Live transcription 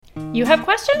You have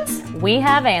questions? We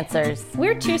have answers.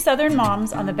 We're two Southern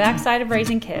moms on the backside of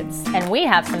raising kids. And we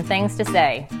have some things to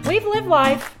say. We've lived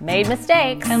life, Made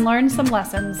mistakes. and learned some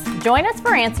lessons. Join us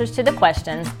for answers to the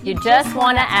questions you just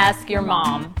want to ask your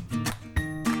mom.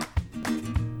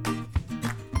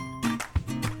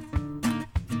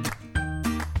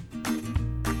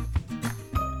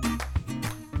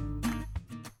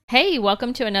 Hey,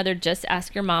 welcome to another Just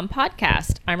Ask Your Mom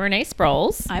podcast. I'm Renee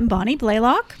Sproles. I'm Bonnie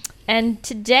Blaylock. And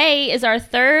today is our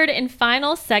third and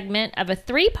final segment of a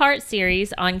 3-part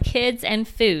series on kids and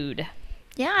food.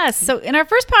 Yes. So in our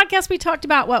first podcast, we talked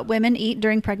about what women eat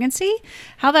during pregnancy,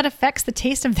 how that affects the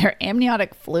taste of their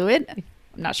amniotic fluid.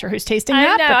 I'm not sure who's tasting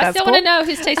that. I know. But I that's still cool. want to know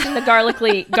who's tasting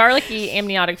the garlicky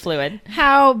amniotic fluid.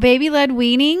 How baby-led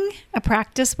weaning, a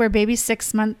practice where babies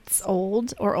 6 months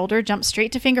old or older jump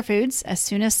straight to finger foods as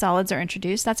soon as solids are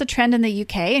introduced. That's a trend in the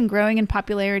UK and growing in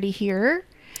popularity here.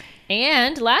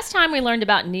 And last time we learned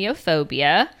about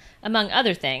neophobia, among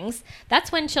other things.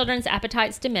 That's when children's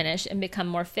appetites diminish and become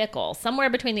more fickle, somewhere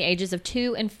between the ages of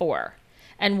 2 and 4.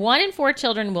 And 1 in 4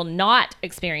 children will not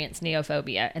experience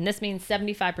neophobia, and this means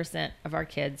 75% of our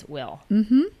kids will.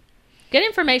 Mm-hmm. Good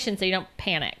information so you don't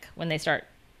panic when they start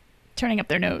Turning up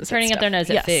their nose.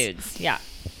 at foods. Yeah.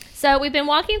 So we've been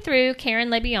walking through Karen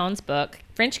LeBion's book,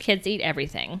 French Kids Eat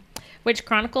Everything, which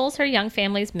chronicles her young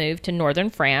family's move to northern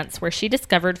France, where she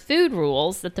discovered food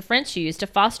rules that the French use to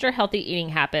foster healthy eating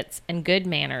habits and good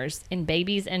manners in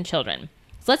babies and children.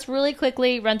 So let's really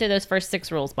quickly run through those first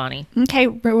 6 rules, Bonnie. Okay,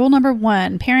 rule number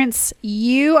 1. Parents,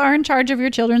 you are in charge of your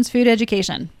children's food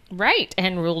education. Right.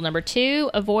 And rule number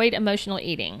 2, avoid emotional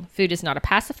eating. Food is not a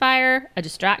pacifier, a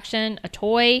distraction, a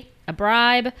toy, a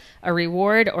bribe, a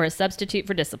reward, or a substitute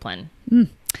for discipline.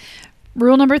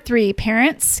 Rule number 3,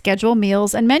 parents schedule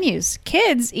meals and menus.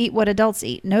 Kids eat what adults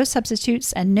eat. No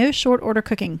substitutes and no short order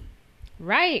cooking.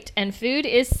 Right. And food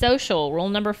is social. Rule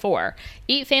number 4,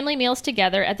 eat family meals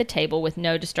together at the table with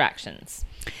no distractions.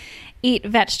 Eat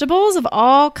vegetables of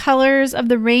all colors of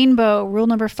the rainbow. Rule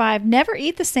number 5, never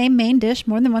eat the same main dish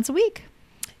more than once a week.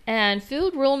 And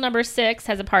food rule number 6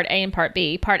 has a part A and part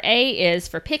B. Part A is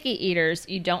for picky eaters.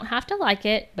 You don't have to like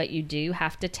it, but you do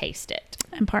have to taste it.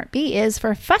 And part B is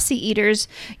for fussy eaters.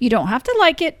 You don't have to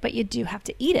like it, but you do have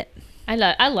to eat it. I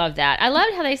love that. I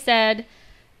loved how they said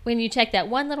when you take that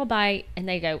one little bite and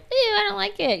they go, ew, I don't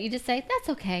like it. You just say, that's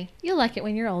okay. You'll like it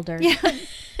when you're older. Yeah.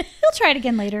 You'll try it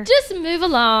again later. Just move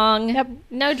along. Yep.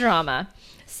 No drama.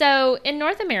 So in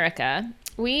North America,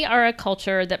 we are a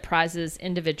culture that prizes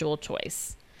individual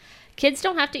choice. Kids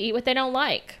don't have to eat what they don't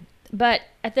like. But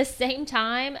at the same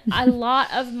time, a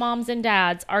lot of moms and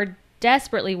dads are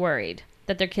desperately worried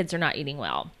that their kids are not eating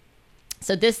well.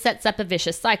 So this sets up a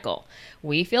vicious cycle.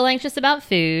 We feel anxious about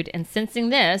food, and sensing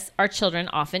this, our children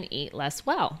often eat less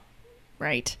well.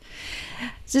 Right.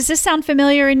 Does this sound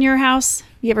familiar in your house?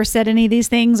 You ever said any of these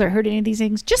things or heard any of these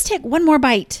things? Just take one more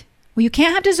bite. Well, you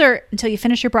can't have dessert until you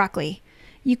finish your broccoli.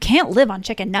 You can't live on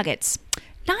chicken nuggets.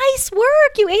 Nice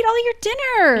work. You ate all your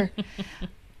dinner.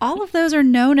 All of those are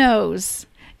no-nos.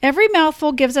 Every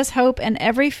mouthful gives us hope, and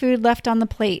every food left on the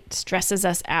plate stresses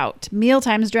us out. Meal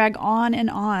times drag on and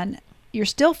on. You're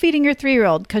still feeding your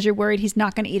 3-year-old because you're worried he's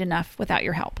not going to eat enough without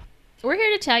your help. We're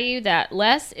here to tell you that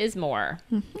less is more.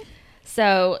 Mm-hmm.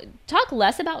 So talk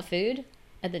less about food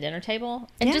at the dinner table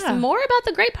and just more about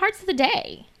the great parts of the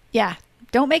day. Yeah.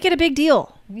 Don't make it a big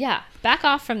deal. Yeah. Back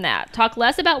off from that. Talk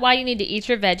less about why you need to eat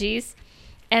your veggies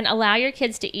and allow your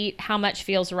kids to eat how much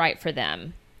feels right for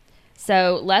them.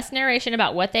 So less narration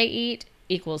about what they eat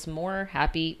equals more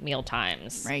happy meal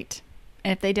times. Right.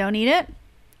 And if they don't eat it,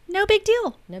 no big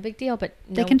deal. No big deal, but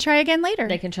they can try again later.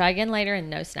 They can try again later and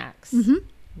no snacks. Mm-hmm.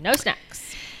 No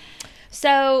snacks.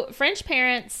 So French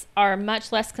parents are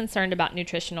much less concerned about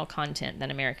nutritional content than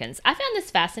Americans. I found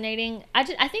this fascinating. I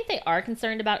think they are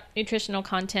concerned about nutritional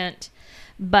content,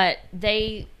 but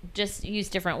they just use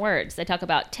different words. They talk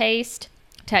about taste,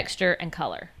 texture, and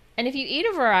color. And if you eat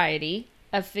a variety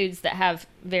of foods that have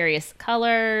various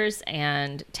colors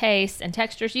and tastes and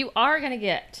textures, you are going to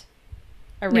get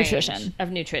a range of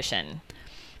nutrition.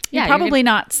 Yeah, probably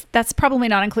not. That's probably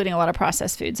not including a lot of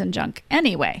processed foods and junk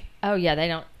anyway. Oh yeah, they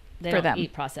don't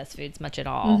eat processed foods much at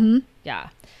all. Mm-hmm. Yeah.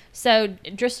 So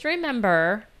just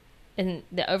remember, in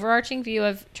the overarching view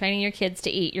of training your kids to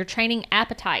eat, you're training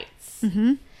appetites.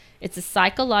 Mm-hmm. It's a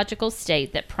psychological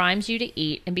state that primes you to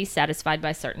eat and be satisfied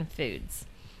by certain foods.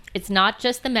 It's not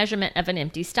just the measurement of an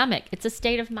empty stomach. It's a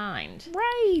state of mind.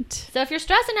 Right. So if you're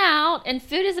stressing out and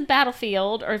food is a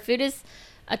battlefield, or food is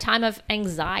a time of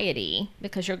anxiety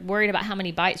because you're worried about how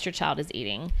many bites your child is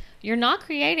eating, you're not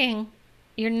creating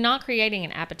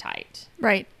an appetite.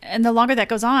 Right. And the longer that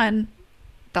goes on,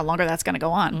 the longer that's going to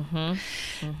go on.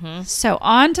 So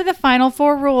on to the final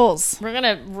 4 rules. We're going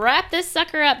to wrap this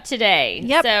sucker up today.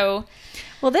 Yep. So,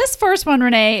 well, this first one,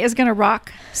 Renee, is going to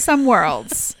rock some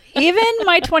worlds. Even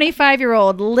my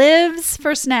 25-year-old lives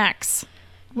for snacks.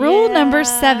 Rule number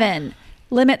 7,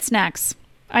 limit snacks.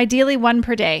 Ideally 1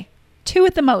 per day, 2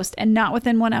 at the most, and not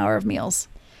within 1 hour of meals.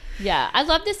 Yeah, I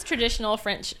love this traditional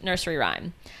French nursery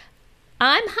rhyme.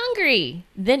 I'm hungry,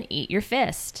 then eat your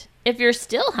fist. If you're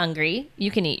still hungry,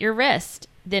 you can eat your wrist.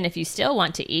 Then if you still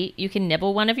want to eat, you can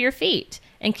nibble one of your feet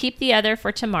and keep the other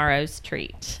for tomorrow's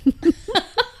treat.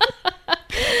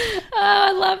 Oh,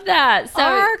 I love that. So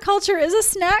our culture is a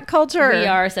snack culture. We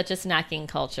are such a snacking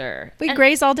culture. We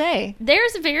graze all day.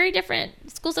 There's very different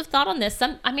schools of thought on this.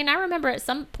 I rember at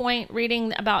some point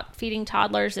reading about feeding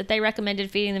toddlers that they recommended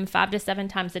feeding them 5 to 7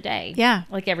 times a day. Yeah.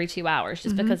 Like every 2 hours,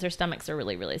 just because their stomachs are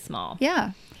really, really small.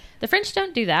 Yeah. The French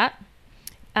don't do that.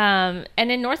 And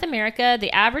in North America,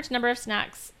 the average number of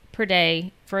snacks per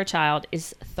day for a child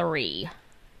is 3.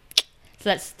 So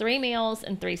that's 3 meals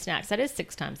and 3 snacks. That is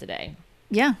 6 times a day.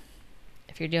 Yeah.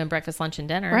 If you're doing breakfast, lunch, and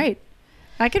dinner. Right.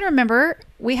 I can remember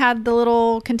we had the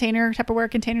little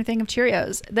Tupperware container thing of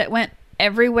Cheerios that went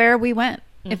everywhere we went.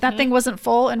 If that thing wasn't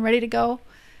full and ready to go,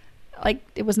 like,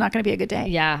 it was not going to be a good day.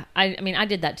 Yeah. I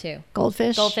did that too.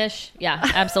 Goldfish. Yeah,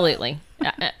 absolutely.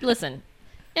 Listen,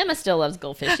 Emma still loves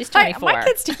goldfish. She's 24. My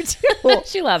kids do too.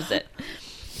 She loves it.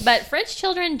 But French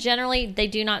children, generally, they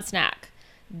do not snack.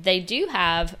 They do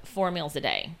have 4 meals a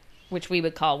day, which we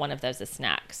would call one of those a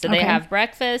snack. So they have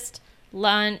breakfast,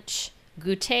 lunch,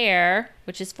 goûter,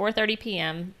 which is 4:30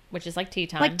 p.m., which is like tea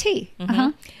time. Like tea.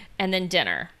 And then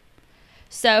dinner.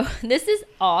 So this is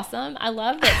awesome. I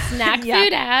love that snack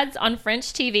food ads on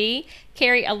French TV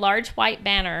carry a large white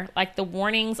banner like the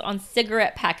warnings on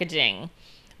cigarette packaging,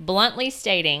 bluntly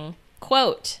stating,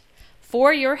 quote,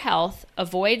 "For your health,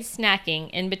 avoid snacking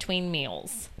in between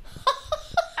meals."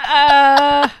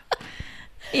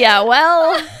 Yeah,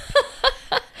 well,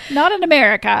 not in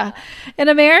America. In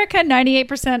America,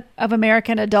 98% of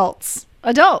American adults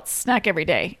snack every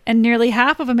day, and nearly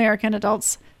half of American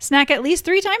adults snack at least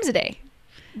 3 times a day.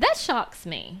 That shocks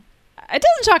me. It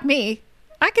doesn't shock me.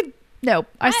 I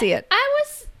see it. I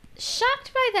was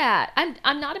shocked by that.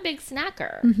 I'm not a big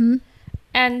snacker.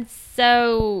 And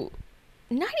so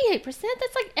 98%,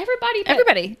 that's like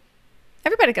everybody.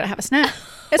 Everybody got to have a snack.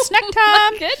 It's snack time.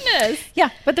 My goodness. Yeah,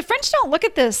 but the French don't look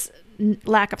at this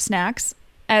lack of snacks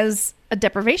as a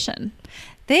deprivation.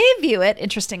 They view it,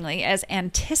 interestingly, as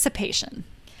anticipation.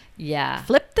 Yeah.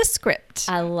 Flip the script.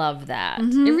 I love that.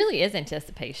 It really is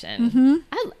anticipation.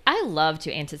 I love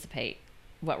to anticipate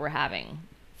what we're having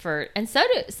and so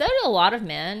do a lot of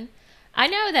men. I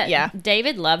know that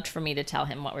David loved for me to tell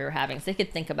him what we were having so he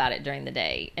could think about it during the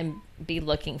day and be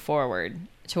looking forward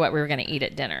to what we were going to eat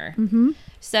at dinner.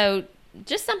 So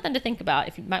just something to think about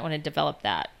if you might want to develop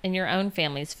that in your own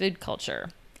family's food culture.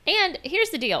 And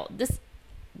here's the deal. This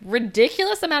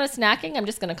ridiculous amount of snacking, I'm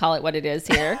just going to call it what it is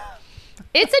here.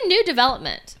 It's a new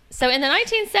development. So in the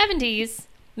 1970s,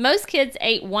 most kids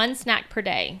ate 1 snack per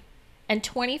day, and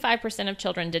 25% of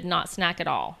children did not snack at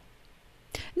all.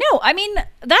 No, I mean,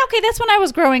 that's when I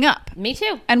was growing up. Me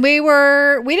too. And we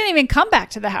didn't even come back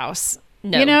to the house.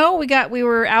 No. You know, we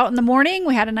were out in the morning.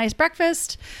 We had a nice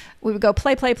breakfast. We would go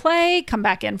play, come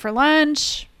back in for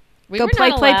lunch. Go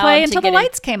play until the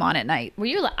lights came on at night.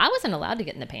 I wasn't allowed to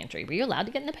get in the pantry. Were you allowed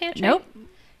to get in the pantry? Nope.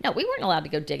 No, we weren't allowed to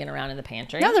go digging around in the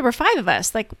pantry. No, there were 5 of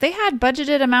us. Like, they had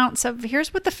budgeted amounts of,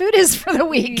 here's what the food is for the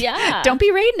week. Yeah. Don't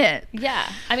be raiding it.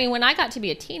 Yeah. I mean, when I got to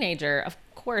be a teenager, of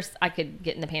course, I could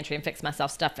get in the pantry and fix myself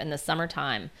stuff in the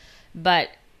summertime. But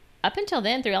up until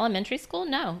then, through elementary school,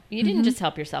 no. You didn't just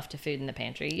help yourself to food in the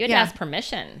pantry. You had to ask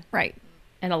permission. Right.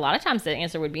 And a lot of times the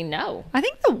answer would be no. I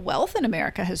think the wealth in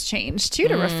America has changed, too,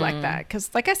 to reflect that.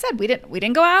 Because, like I said, we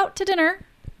didn't go out to dinner.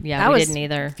 Yeah, we didn't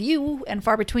either. Few and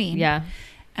far between. Yeah.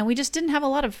 And we just didn't have a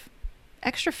lot of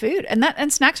extra food.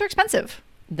 And snacks are expensive.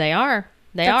 They are.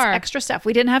 That's extra stuff.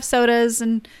 We didn't have sodas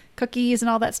and cookies and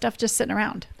all that stuff just sitting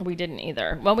around. We didn't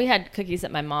either. Well, we had cookies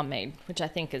that my mom made, which I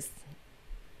think is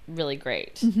really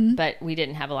great. But we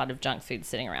didn't have a lot of junk food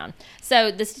sitting around.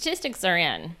 So the statistics are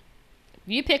in.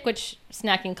 You pick which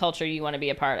snacking culture you want to be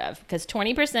a part of, because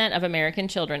 20% of American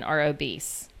children are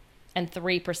obese and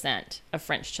 3% of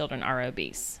French children are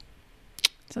obese.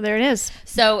 So there it is.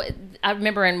 So I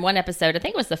remember in one episode, I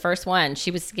think it was the first one,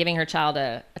 she was giving her child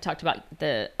I talked about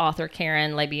the author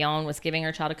Karen Lebion was giving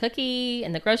her child a cookie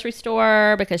in the grocery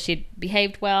store because she'd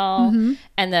behaved well.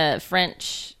 And the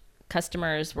French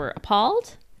customers were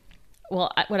appalled.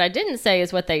 Well, what I didn't say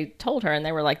is what they told her. And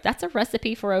they were like, that's a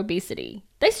recipe for obesity.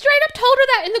 They straight up told her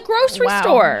that in the grocery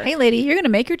store. Hey, lady, you're going to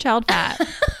make your child fat.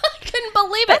 I couldn't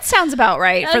believe it. That sounds about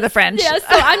right for the French. Yeah, so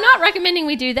I'm not recommending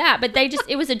we do that, but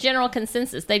it was a general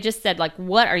consensus. They just said, like,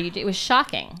 what are you doing? It was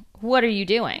shocking. What are you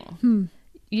doing?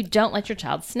 You don't let your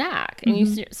child snack, and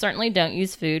you certainly don't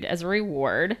use food as a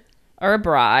reward or a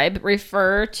bribe.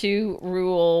 Refer to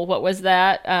rule, what was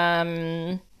that?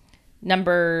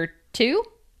 Number 2.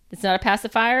 It's not a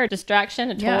pacifier, a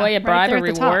distraction, a toy, a bribe, a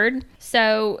reward.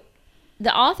 So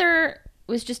the author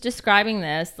was just describing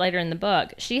this later in the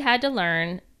book. She had to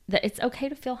learn that it's okay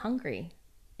to feel hungry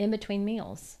in between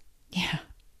meals. Yeah.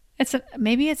 It's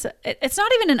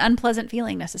not even an unpleasant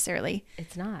feeling necessarily.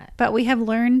 It's not. But we have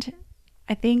learned,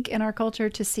 I think, in our culture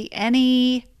to see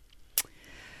any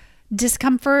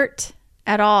discomfort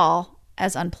at all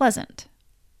as unpleasant.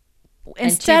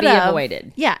 Instead of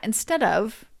avoided. Yeah. Instead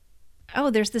of, oh,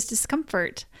 there's this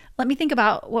discomfort. Let me think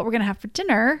about what we're going to have for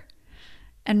dinner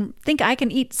and think I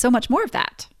can eat so much more of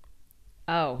that.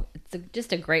 Oh, it's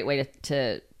just a great way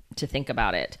to think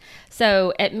about it.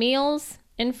 So at meals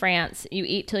in France, you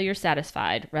eat till you're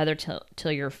satisfied rather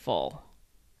till you're full.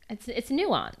 It's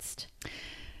nuanced.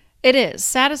 It is.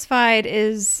 Satisfied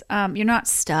is you're not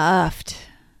stuffed.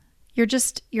 You're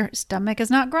just, your stomach is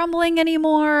not grumbling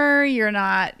anymore. You're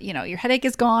not, your headache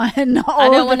is gone. I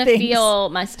don't want to feel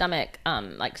my stomach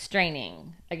like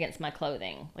straining against my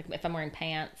clothing. Like if I'm wearing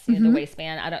pants, the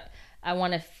waistband, I don't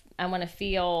want to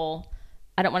feel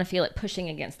it pushing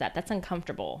against that. That's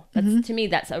uncomfortable. To me,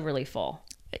 that's overly full.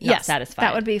 Not satisfied.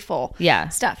 That would be full. Yeah.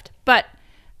 Stuffed. But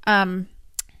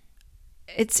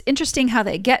it's interesting how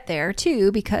they get there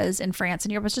too, because in France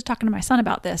and Europe, I was just talking to my son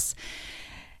about this.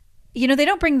 They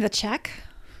don't bring the check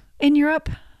in Europe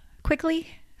quickly.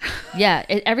 Yeah,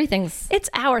 it's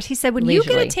hours. He said when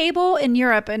leisurely. You get a table in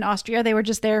Europe and Austria, they were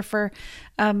just there for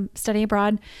study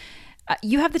abroad.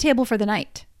 You have the table for the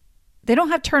night. They don't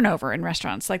have turnover in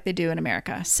restaurants like they do in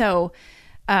America. So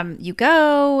you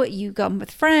go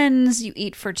with friends, you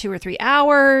eat for 2 or 3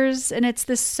 hours, and it's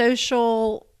this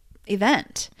social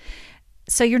event.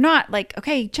 So you're not like,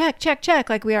 okay, check,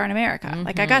 like we are in America.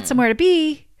 Like I got somewhere to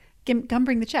be. Come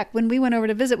bring the check. When we went over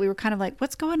to visit, we were kind of like,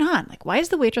 what's going on? Like, why is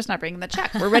the waitress not bringing the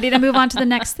check? We're ready to move on to the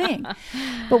next thing.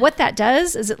 But what that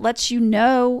does is it lets you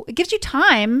know, it gives you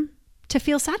time to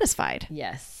feel satisfied.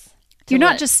 Yes. You're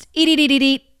not just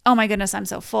eat. Oh my goodness, I'm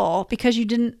so full, because you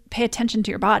didn't pay attention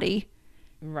to your body.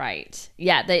 Right.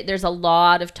 Yeah. There's a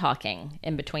lot of talking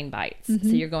in between bites. So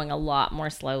you're going a lot more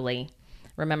slowly.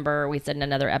 Remember, we said in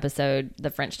another episode,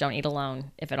 the French don't eat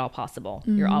alone, if at all possible.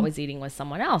 You're always eating with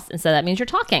someone else. And so that means you're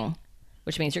talking,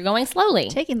 which means you're going slowly.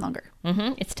 Taking longer.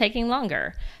 It's taking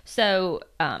longer. So,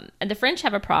 and the French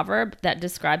have a proverb that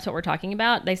describes what we're talking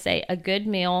about. They say, a good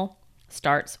meal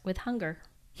starts with hunger.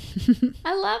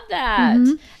 I love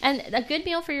that. And a good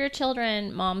meal for your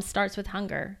children, mom, starts with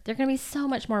hunger. They're going to be so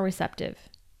much more receptive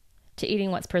to eating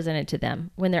what's presented to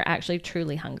them when they're actually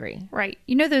truly hungry. Right.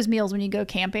 Those meals when you go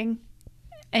camping?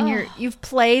 And you've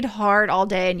played hard all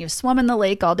day and you've swum in the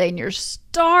lake all day and you're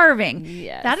starving.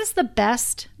 Yes. That is the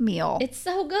best meal. It's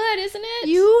so good, isn't it?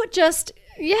 You just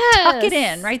tuck it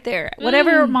in right there.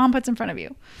 Whatever mom puts in front of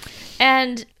you.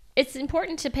 And it's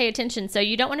important to pay attention. So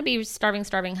you don't want to be starving,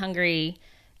 hungry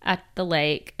at the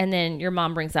lake, and then your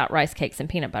mom brings out rice cakes and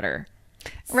peanut butter.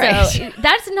 Right. So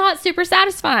that's not super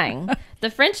satisfying. The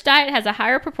French diet has a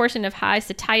higher proportion of high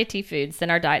satiety foods than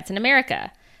our diets in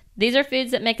America. These are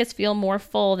foods that make us feel more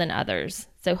full than others.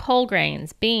 So whole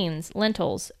grains, beans,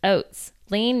 lentils, oats,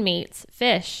 lean meats,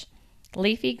 fish,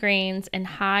 leafy greens, and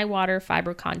high water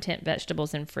fiber content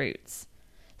vegetables and fruits.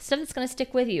 Stuff that's going to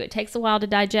stick with you. It takes a while to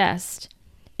digest.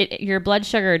 Your blood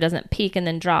sugar doesn't peak and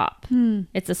then drop.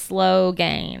 It's a slow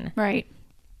gain. Right.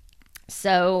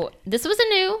 So this was a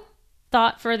new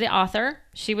thought for the author.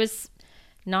 She was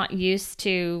not used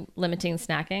to limiting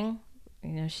snacking.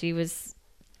 She was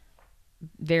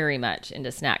very much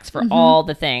into snacks for all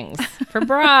the things, for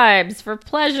bribes, for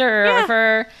pleasure,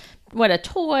 for a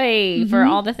toy, for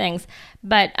all the things.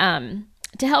 But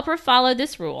to help her follow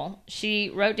this rule,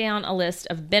 she wrote down a list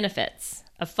of benefits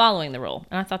of following the rule.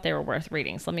 And I thought they were worth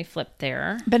reading. So let me flip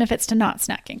there. Benefits to not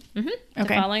snacking. Okay. To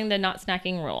following the not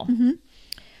snacking rule.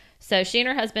 So she and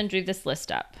her husband drew this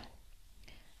list up.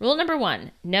 Rule number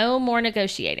 1, no more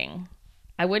negotiating.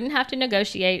 I wouldn't have to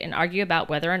negotiate and argue about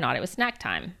whether or not it was snack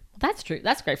time. That's true.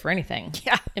 That's great for anything.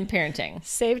 Yeah. In parenting.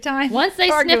 Save time. Once they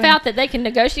sniff out that they can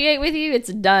negotiate with you,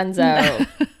 it's donezo.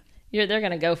 They're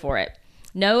going to go for it.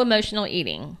 No emotional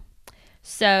eating.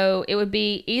 So it would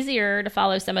be easier to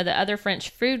follow some of the other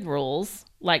French food rules,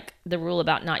 like the rule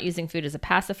about not using food as a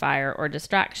pacifier or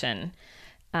distraction.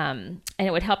 And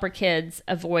it would help her kids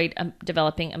avoid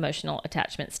developing emotional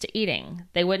attachments to eating.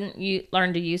 They wouldn't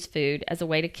learn to use food as a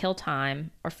way to kill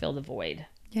time or fill the void.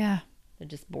 Yeah. They're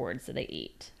just bored, so they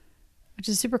eat. Which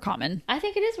is super common. I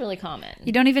think it is really common.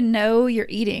 You don't even know you're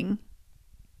eating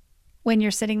when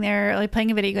you're sitting there like playing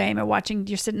a video game or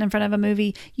you're sitting in front of a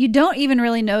movie. You don't even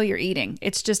really know you're eating.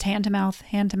 It's just hand to mouth,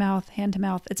 hand to mouth, hand to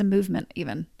mouth. It's a movement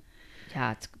even.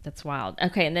 Yeah, that's wild.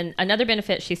 Okay, and then another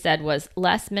benefit she said was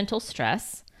less mental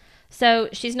stress. So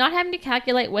she's not having to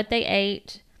calculate what they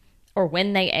ate or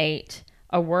when they ate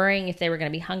or worrying if they were going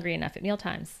to be hungry enough at meal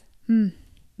times.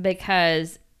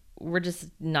 Because we're just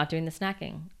not doing the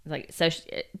snacking. Like, so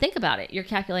think about it. You're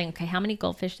calculating, okay, how many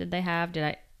goldfish did they have?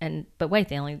 But wait,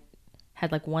 they only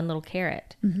had like one little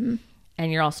carrot. And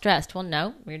you're all stressed. Well,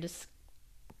 no, we're just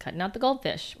cutting out the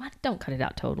goldfish. Well, don't cut it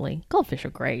out totally. Goldfish are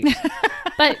great.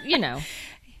 But, Yeah, minimize.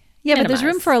 but there's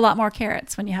room for a lot more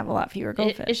carrots when you have a lot fewer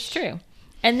goldfish. It's true.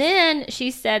 And then she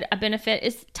said a benefit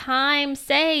is time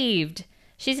saved.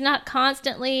 She's not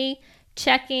constantly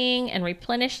checking and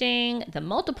replenishing the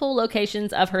multiple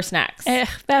locations of her snacks.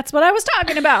 That's what I was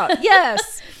talking about.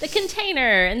 Yes. The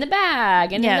container and the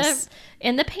bag and yes.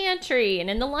 in the pantry and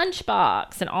in the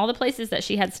lunchbox and all the places that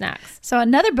she had snacks. So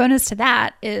another bonus to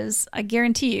that is I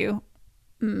guarantee you,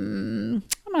 I'm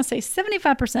going to say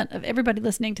 75% of everybody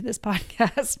listening to this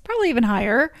podcast, probably even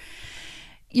higher,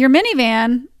 your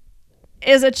minivan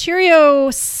is a Cheerio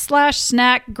 /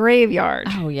 snack graveyard.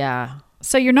 Oh, yeah.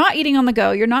 So you're not eating on the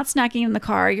go. You're not snacking in the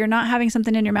car. You're not having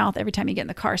something in your mouth every time you get in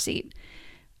the car seat.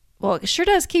 Well, it sure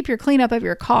does keep your cleanup of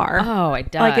your car. Oh,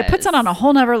 it does. Like it puts it on a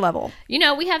whole nother level. You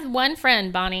know, we have one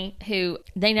friend, Bonnie, who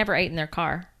they never ate in their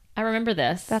car. I remember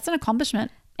this. That's an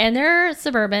accomplishment. And their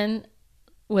Suburban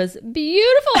was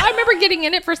beautiful. I remember getting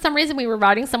in it for some reason. We were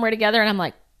riding somewhere together and I'm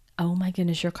like, oh my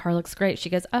goodness, your car looks great.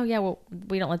 She goes, oh yeah, well,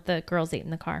 we don't let the girls eat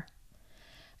in the car.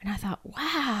 And I thought,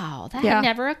 wow, that had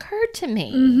never occurred to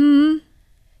me. Mm-hmm.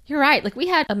 You're right. Like we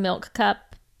had a milk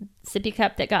cup, sippy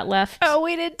cup that got left. Oh,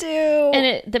 we did too.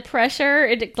 And the pressure,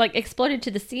 it like exploded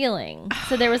to the ceiling.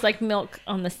 So there was like milk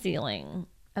on the ceiling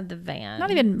of the van.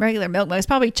 Not even regular milk. It was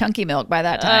probably chunky milk by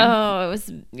that time. Oh, it was,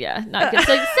 not good.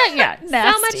 So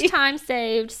much time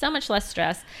saved, so much less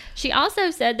stress. She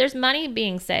also said there's money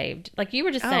being saved. Like you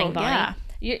were just saying, Bonnie. Yeah.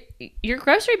 Your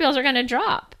grocery bills are going to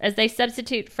drop as they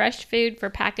substitute fresh food for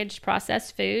packaged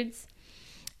processed foods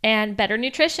and better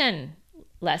nutrition.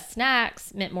 Less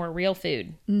snacks meant more real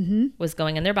food was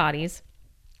going in their bodies.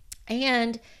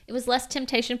 And it was less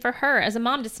temptation for her as a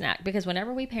mom to snack because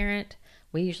whenever we parent,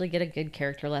 we usually get a good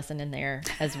character lesson in there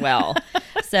as well.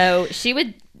 So she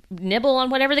would nibble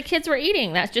on whatever the kids were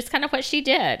eating. That's just kind of what she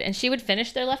did. And she would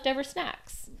finish their leftover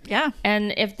snacks. Yeah.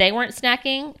 And if they weren't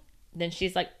snacking, then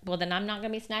she's like, well, then I'm not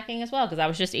going to be snacking as well because I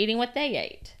was just eating what they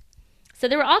ate. So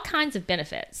there were all kinds of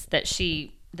benefits that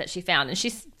she found. And she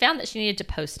found that she needed to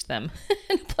post them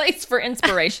in a place for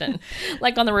inspiration,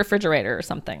 like on the refrigerator or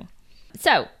something.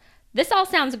 So this all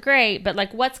sounds great, but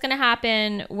like what's going to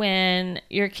happen when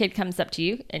your kid comes up to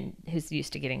you and who's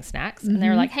used to getting snacks and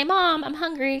they're like, hey mom, I'm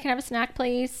hungry. Can I have a snack,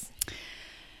 please?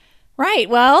 Right.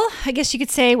 Well, I guess you could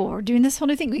say, well, we're doing this whole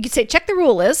new thing. We could say, check the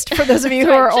rule list for those of you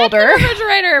who are older. Check the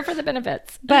refrigerator for the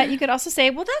benefits. But you could also say,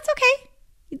 well, that's okay.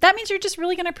 That means you're just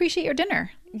really going to appreciate your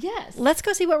dinner. Yes. Let's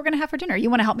go see what we're going to have for dinner.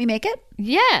 You want to help me make it?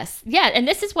 Yes. Yeah. And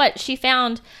this is what she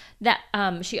found that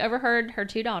she overheard her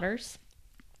two daughters,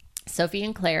 Sophie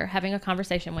and Claire, having a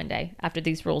conversation one day after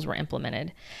these rules were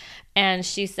implemented. And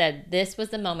she said, this was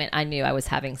the moment I knew I was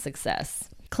having success.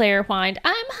 Claire whined,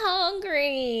 I'm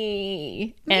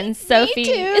hungry. And Sophie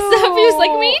was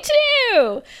like, me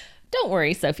too. Don't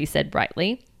worry, Sophie said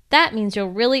brightly. That means you'll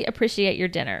really appreciate your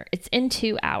dinner. It's in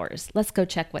 2 hours. Let's go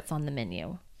check what's on the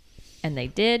menu. And they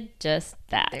did just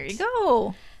that. There you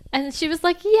go. And she was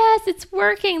like, yes, it's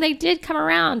working. They did come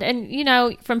around. And, you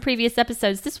know, from previous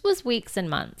episodes, this was weeks and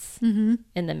months in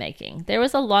the making. There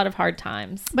was a lot of hard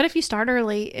times. But if you start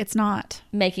early, it's not.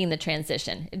 Making the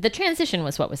transition. The transition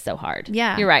was what was so hard.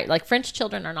 Yeah. You're right. Like French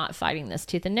children are not fighting this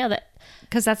tooth and nail. That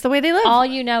because that's the way they live. All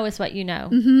you know is what you know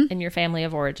in your family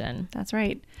of origin. That's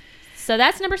right. So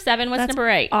that's number 7. What's number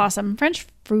 8? Awesome. French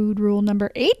food rule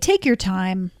number 8. Take your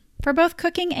time for both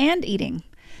cooking and eating.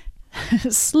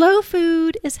 Slow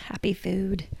food is happy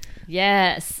food.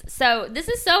 Yes. So this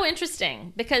is so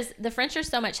interesting because the French are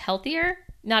so much healthier,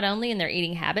 not only in their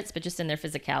eating habits, but just in their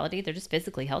physicality. They're just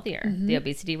physically healthier. The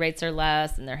obesity rates are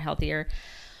less and they're healthier.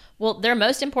 Well, their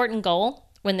most important goal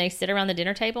when they sit around the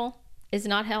dinner table is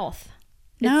not health.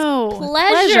 No.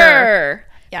 Pleasure.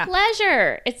 Yeah.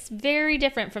 Pleasure. It's very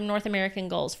different from North American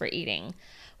goals for eating,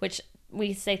 which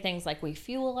we say things like we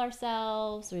fuel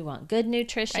ourselves, we want good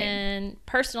nutrition,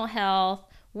 personal health,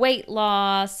 weight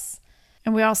loss.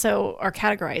 And we also are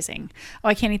categorizing. Oh,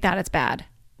 I can't eat that. It's bad.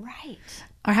 Right.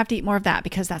 Or I have to eat more of that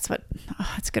because that's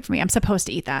it's good for me. I'm supposed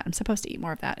to eat that. I'm supposed to eat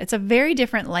more of that. It's a very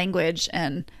different language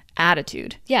and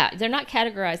attitude. Yeah. They're not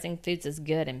categorizing foods as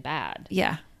good and bad.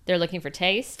 Yeah. They're looking for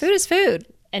taste. Food is food.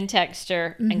 And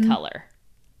texture and color.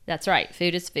 That's right.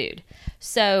 Food is food.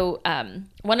 So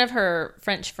one of her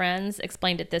French friends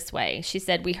explained it this way. She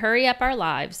said, "We hurry up our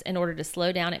lives in order to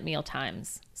slow down at meal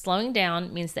times. Slowing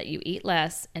down means that you eat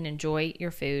less and enjoy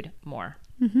your food more."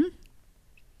 Mm-hmm.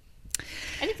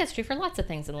 I think that's true for lots of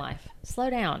things in life. Slow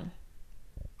down.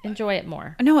 Enjoy it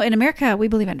more. No, in America, we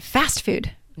believe in fast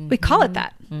food. We call it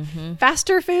that.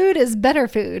 Faster food is better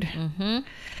food.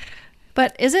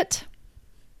 But is it?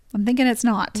 I'm thinking it's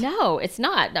not. No, it's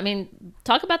not. I mean,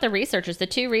 talk about the researchers, the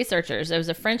two researchers. There was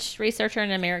a French researcher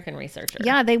and an American researcher.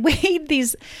 Yeah, they weighed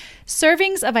these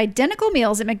servings of identical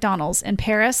meals at McDonald's in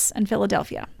Paris and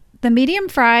Philadelphia. The medium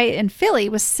fry in Philly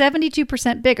was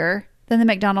 72% bigger than the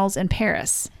McDonald's in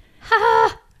Paris.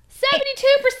 Ha!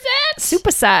 72%?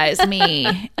 Supersize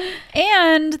me.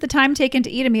 And the time taken to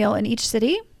eat a meal in each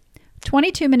city,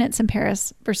 22 minutes in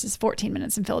Paris versus 14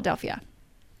 minutes in Philadelphia.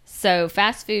 So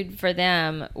fast food for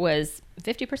them was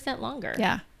 50% longer.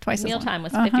 Yeah, twice as long. Mealtime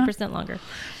was 50% longer.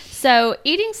 So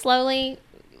eating slowly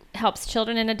helps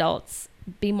children and adults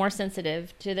be more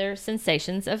sensitive to their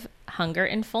sensations of hunger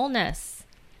and fullness.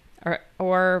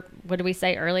 Or what did we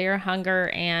say earlier? Hunger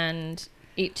and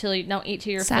don't eat till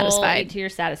you're full, eat till you're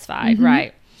satisfied.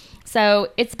 Right. So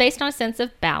it's based on a sense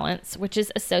of balance, which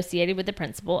is associated with the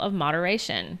principle of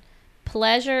moderation.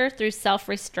 Pleasure through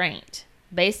self-restraint,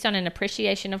 based on an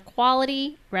appreciation of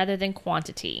quality rather than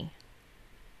quantity.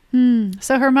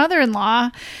 So her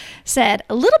mother-in-law said,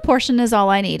 "A little portion is all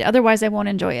I need. Otherwise, I won't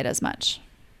enjoy it as much."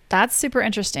 That's super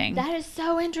interesting. That is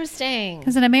so interesting.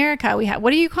 Because in America, we have,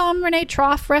 what do you call them, Renee?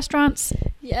 Trough restaurants?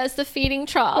 Yes, the feeding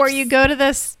troughs. Or you go to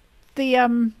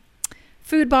the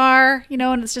food bar,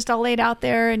 and it's just all laid out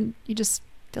there and you just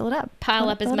fill it up. Pile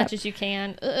up as much as you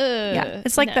can. Yeah.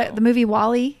 It's like the movie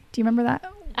WALL-E. Do you remember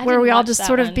that? Where we all just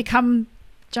sort of become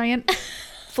giant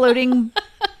floating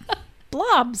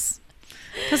blobs.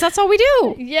 Because that's all we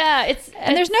do. Yeah.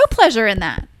 And there's no pleasure in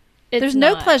that. There's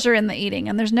no not. pleasure in the eating,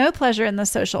 and there's no pleasure in the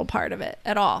social part of it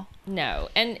at all. No.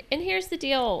 And here's the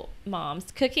deal,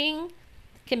 moms. Cooking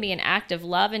can be an act of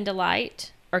love and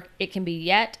delight, or it can be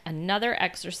yet another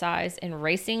exercise in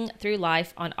racing through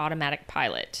life on automatic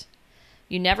pilot.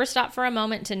 You never stop for a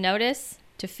moment to notice,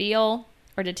 to feel,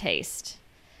 or to taste.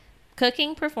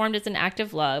 Cooking performed as an act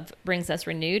of love brings us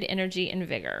renewed energy and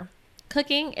vigor.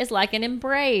 Cooking is like an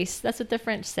embrace. That's what the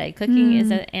French say. Cooking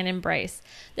is an embrace.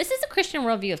 This is a Christian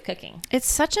worldview of cooking. It's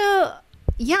such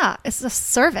it's a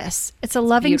service. It's a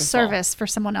loving service for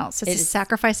someone else. It's a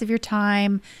sacrifice of your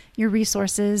time, your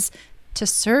resources to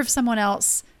serve someone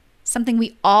else, something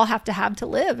we all have to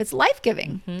live. It's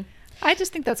life-giving. I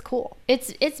just think that's cool.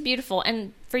 It's beautiful.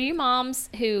 And for you moms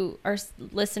who are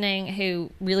listening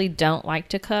who really don't like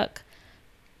to cook,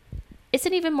 it's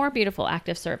an even more beautiful act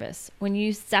of service when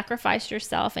you sacrifice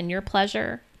yourself and your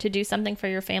pleasure to do something for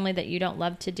your family that you don't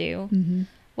love to do.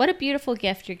 What a beautiful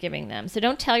gift you're giving them. So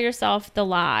don't tell yourself the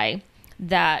lie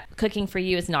that cooking for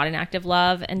you is not an act of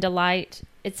love and delight.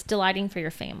 It's delighting for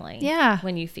your family. Yeah.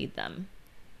 When you feed them.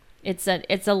 It's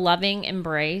a loving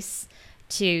embrace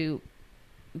to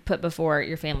put before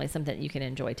your family something that you can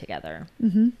enjoy together.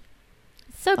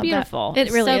 So beautiful.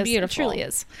 It really is. Beautiful. It truly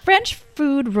is. French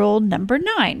food rule number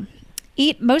 9.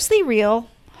 Eat mostly real,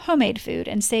 homemade food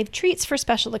and save treats for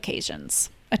special occasions.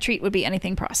 A treat would be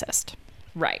anything processed.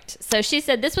 Right. So she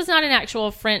said this was not an actual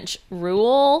French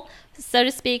rule, so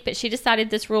to speak, but she decided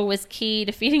this rule was key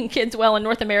to feeding kids well in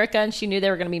North America, and she knew they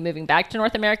were going to be moving back to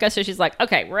North America, so she's like,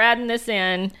 okay, we're adding this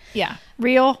in. Yeah.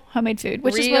 Real, homemade food.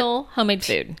 Homemade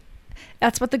food.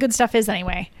 That's what the good stuff is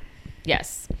anyway.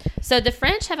 Yes. So the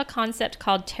French have a concept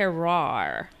called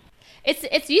terroir.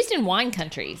 It's used in wine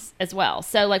countries as well.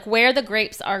 So like where the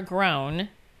grapes are grown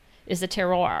is a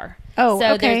terroir. Oh,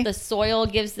 so okay. The soil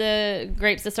gives the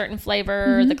grapes a certain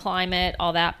flavor, the climate,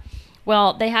 all that.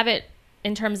 Well, they have it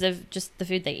in terms of just the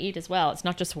food they eat as well. It's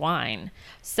not just wine.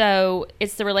 So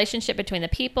it's the relationship between the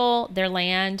people, their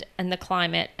land, and the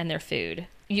climate and their food.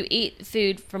 You eat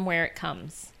food from where it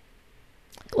comes.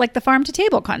 Like the farm to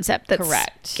table concept that's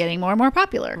correct. Getting more and more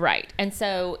popular. Right. And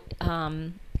so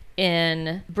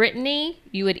in Brittany,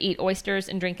 you would eat oysters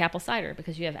and drink apple cider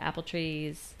because you have apple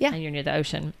trees and you're near the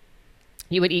ocean.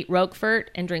 You would eat Roquefort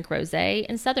and drink rosé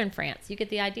in southern France. You get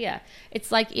the idea.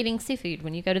 It's like eating seafood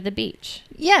when you go to the beach.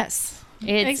 Yes,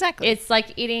 exactly. It's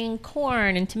like eating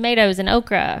corn and tomatoes and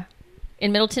okra.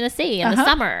 in Middle Tennessee in the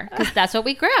summer, because that's what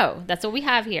we grow. That's what we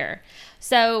have here.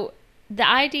 So the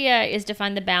idea is to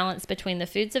find the balance between the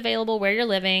foods available where you're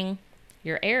living,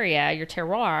 your area, your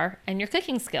terroir, and your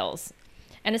cooking skills,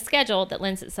 and a schedule that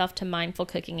lends itself to mindful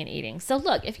cooking and eating. So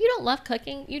look, if you don't love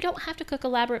cooking, you don't have to cook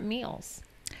elaborate meals.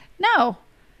 No.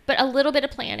 But a little bit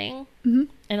of planning and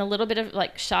a little bit of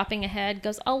like shopping ahead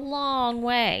goes a long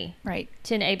way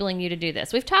to enabling you to do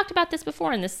this. We've talked about this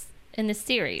before in this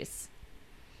series.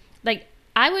 Like,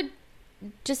 I would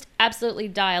just absolutely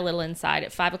die a little inside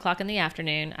at 5 o'clock in the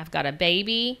afternoon. I've got a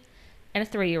baby and a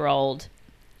 3-year-old,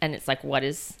 and it's like, what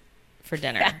is for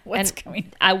dinner? What's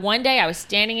coming? One day I was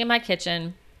standing in my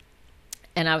kitchen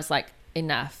and I was like,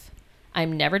 enough.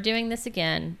 I'm never doing this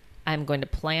again. I'm going to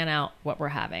plan out what we're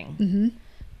having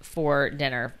for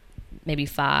dinner, maybe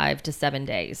 5 to 7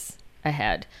 days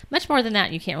ahead. Much more than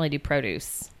that, you can't really do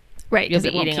produce. Right. You'll be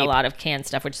eating a lot of canned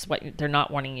stuff, which is what they're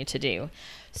not wanting you to do.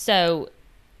 So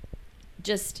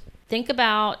just think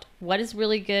about what is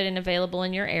really good and available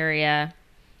in your area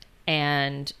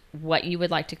and what you would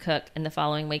like to cook in the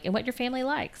following week and what your family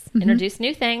likes. Introduce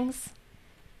new things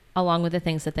along with the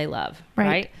things that they love.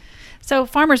 Right? So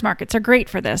farmers markets are great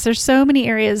for this. There's so many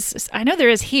areas. I know there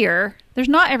is here. There's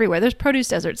not everywhere. There's produce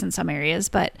deserts in some areas.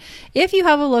 But if you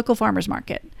have a local farmers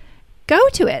market, go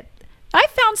to it. I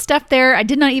found stuff there I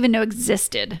did not even know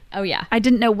existed. Oh, yeah. I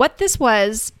didn't know what this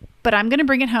was, but I'm going to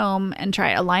bring it home and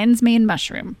try a lion's mane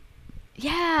mushroom.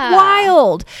 Yeah.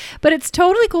 Wild. But it's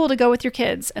totally cool to go with your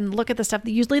kids and look at the stuff.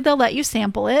 Usually they'll let you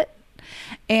sample it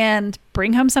and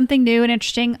bring home something new and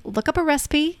interesting. Look up a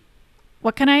recipe.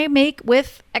 What can I make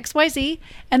with XYZ?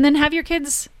 And then have your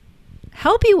kids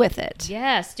help you with it.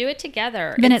 Yes, do it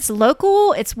together. Then it's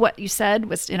local. It's what you said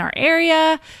was in our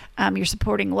area. You're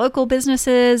supporting local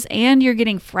businesses and you're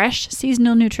getting fresh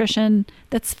seasonal nutrition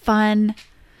that's fun.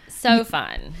 So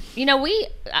fun. You know, we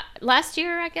last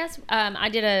year, I guess, I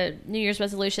did a New Year's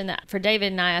resolution that for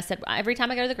David and I said, every time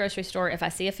I go to the grocery store, if I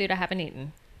see a food I haven't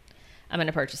eaten, I'm going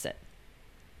to purchase it.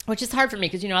 Which is hard for me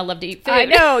because, you know, I love to eat food. I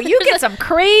know. You get some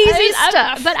crazy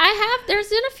stuff. But there's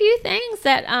been a few things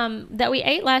that that we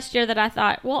ate last year that I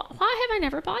thought, well, why have I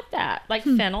never bought that? Like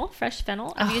fennel, fresh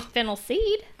fennel. I've used fennel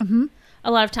seed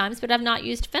a lot of times, but I've not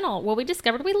used fennel. Well, we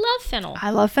discovered we love fennel. I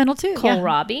love fennel too.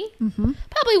 Kohlrabi.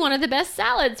 Probably one of the best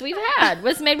salads we've had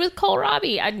was made with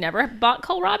kohlrabi. I'd never bought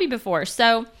kohlrabi before.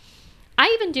 So I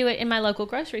even do it in my local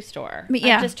grocery store.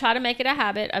 Yeah. I just try to make it a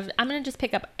habit of, I'm going to just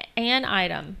pick up an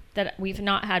item that we've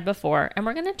not had before, and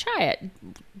we're going to try it.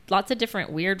 Lots of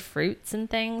different weird fruits and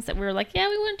things that we were like, yeah,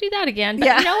 we wouldn't do that again.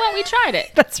 But you know what? We tried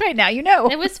it. That's right. Now you know.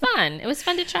 It was fun. It was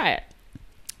fun to try it.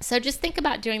 So just think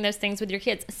about doing those things with your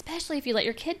kids, especially if you let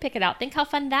your kid pick it out. Think how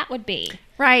fun that would be.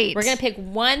 Right. We're going to pick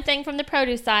one thing from the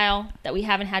produce aisle that we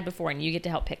haven't had before, and you get to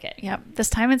help pick it. Yep. This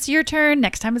time it's your turn.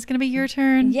 Next time it's going to be your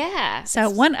turn. Yeah.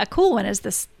 So a cool one is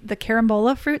the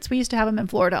carambola fruits. We used to have them in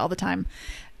Florida all the time.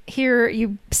 Here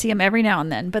you see them every now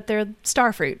and then, but they're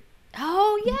star fruit.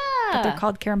 Oh, yeah. But they're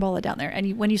called carambola down there.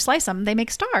 And when you slice them, they make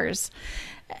stars.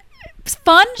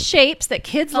 Fun shapes that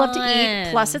kids love to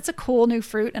eat. Plus, it's a cool new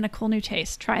fruit and a cool new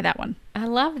taste. Try that one. I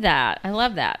love that.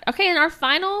 Okay, and our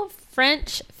final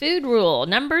French food rule,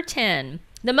 number 10.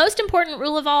 The most important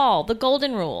rule of all, the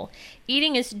golden rule.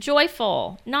 Eating is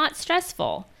joyful, not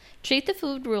stressful. Treat the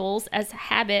food rules as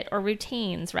habit or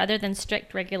routines rather than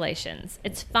strict regulations.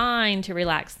 It's fine to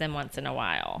relax them once in a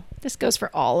while. This goes for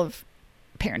all of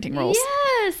parenting rules.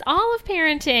 Yes, all of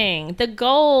parenting. The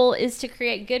goal is to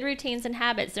create good routines and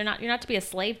habits. You're not to be a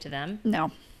slave to them.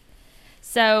 No.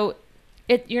 So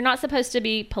you're not supposed to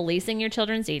be policing your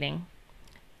children's eating.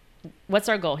 What's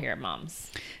our goal here,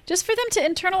 moms? Just for them to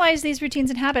internalize these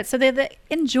routines and habits so they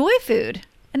enjoy food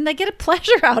and they get a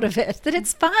pleasure out of it, that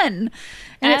it's fun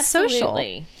and it's social.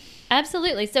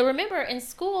 Absolutely. So remember, in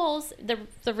schools,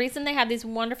 the reason they have these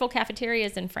wonderful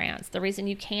cafeterias in France, the reason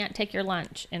you can't take your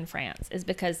lunch in France is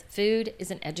because food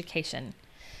is an education.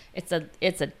 It's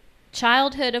a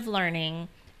childhood of learning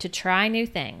to try new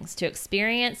things, to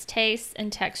experience tastes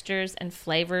and textures and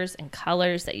flavors and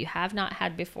colors that you have not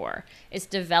had before. It's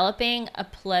developing a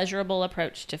pleasurable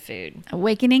approach to food.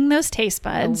 Awakening those taste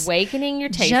buds. Awakening your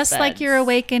taste buds. Just like you're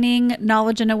awakening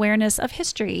knowledge and awareness of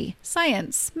history,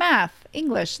 science, math,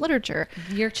 English, literature.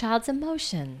 Your child's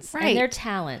emotions. Right. And their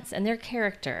talents and their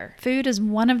character. Food is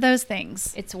one of those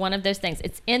things. It's one of those things.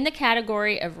 It's in the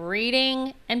category of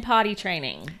reading and potty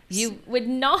training. You would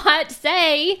not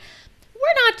say,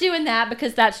 we're not doing that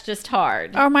because that's just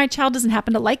hard. Or my child doesn't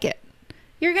happen to like it.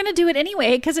 You're going to do it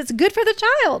anyway because it's good for the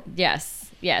child.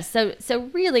 Yes. So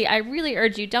really, I really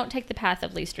urge you, don't take the path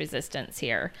of least resistance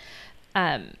here.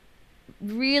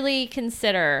 Really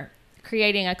consider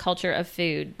creating a culture of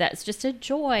food that's just a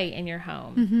joy in your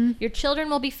home. Your children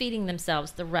will be feeding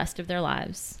themselves the rest of their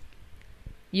lives.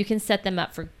 You can set them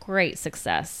up for great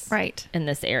success in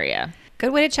this area.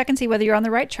 Good way to check and see whether you're on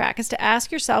the right track is to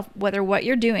ask yourself whether what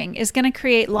you're doing is going to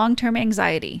create long-term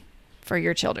anxiety for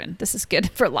your children. This is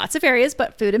good for lots of areas,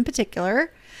 but food in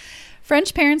particular.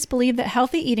 French parents believe that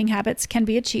healthy eating habits can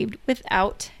be achieved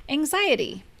without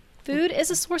anxiety. Food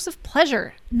is a source of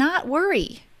pleasure, not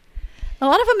worry. A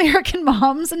lot of American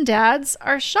moms and dads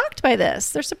are shocked by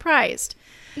this. They're surprised.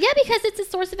 Yeah, because it's a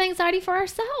source of anxiety for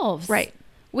ourselves. Right.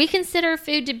 We consider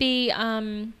food to be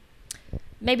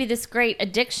maybe this great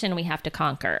addiction we have to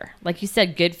conquer. Like you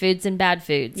said, good foods and bad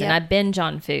foods. Yep. And I binge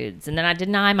on foods. And then I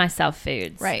deny myself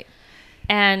foods. Right.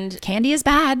 And candy is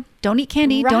bad. Don't eat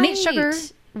candy. Don't eat sugar.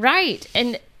 Right.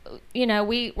 And, you know,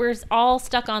 we're all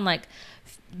stuck on like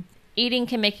eating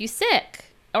can make you sick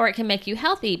or it can make you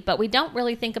healthy. But we don't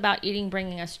really think about eating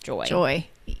bringing us joy. Joy.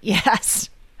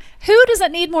 Yes. Who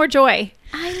doesn't need more joy?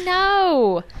 I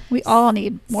know. We all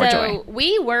need more joy. So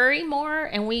we worry more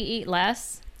and we eat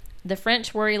less. The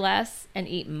French worry less and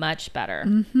eat much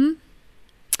better.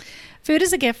 Food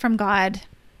is a gift from God.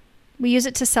 We use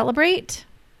it to celebrate,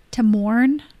 to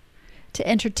mourn, to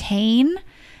entertain,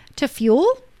 to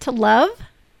fuel, to love,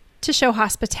 to show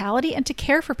hospitality, and to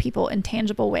care for people in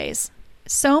tangible ways.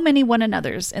 So many one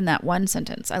another's in that one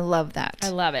sentence. I love that. I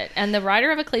love it. And the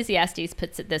writer of Ecclesiastes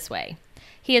puts it this way.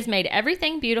 He has made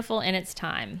everything beautiful in its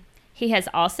time. He has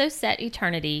also set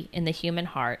eternity in the human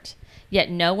heart. Yet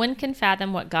no one can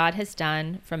fathom what God has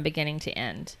done from beginning to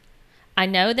end. I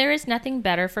know there is nothing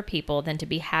better for people than to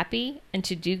be happy and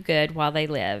to do good while they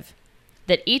live,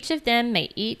 that each of them may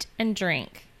eat and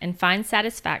drink and find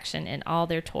satisfaction in all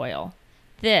their toil.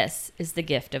 This is the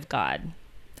gift of God.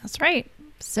 That's right.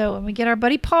 So when we get our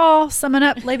buddy Paul summing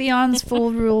up Levian's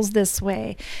full rules this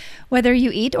way, whether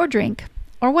you eat or drink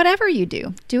or whatever you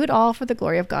do it all for the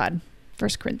glory of God.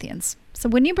 1 Corinthians. So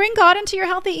when you bring God into your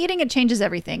healthy eating, it changes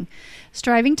everything.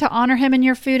 Striving to honor him in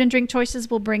your food and drink choices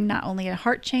will bring not only a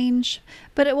heart change,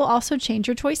 but it will also change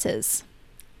your choices.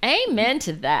 Amen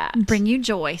to that. And bring you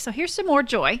joy. So here's some more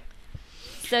joy.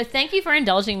 So thank you for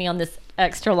indulging me on this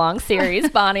extra long series,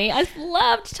 Bonnie. I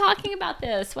loved talking about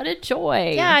this. What a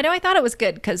joy. Yeah, I know. I thought it was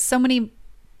good because so many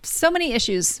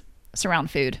issues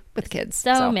surround food with kids.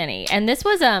 So many. And this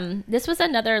was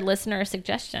another listener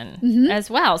suggestion as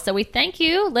well. So we thank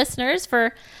you, listeners,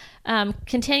 for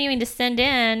continuing to send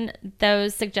in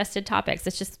those suggested topics.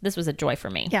 This was a joy for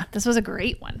me. Yeah, this was a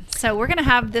great one. So we're going to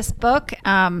have this book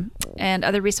and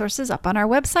other resources up on our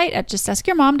website at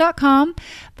justaskyourmom.com.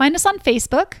 Find us on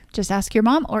Facebook, Just Ask Your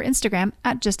Mom, or Instagram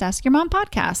at Just Ask Your Mom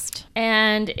Podcast.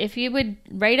 And if you would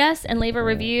rate us and leave a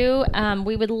review,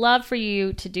 we would love for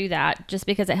you to do that just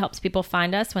because it helps people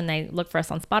find us when they look for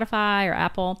us on Spotify or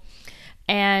Apple.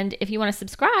 And if you want to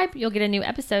subscribe, you'll get a new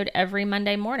episode every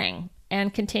Monday morning.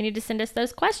 And continue to send us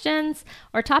those questions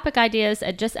or topic ideas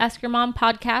at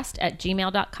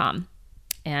justaskyourmompodcast@gmail.com.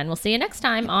 And we'll see you next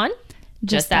time on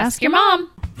Just Ask Your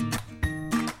Mom.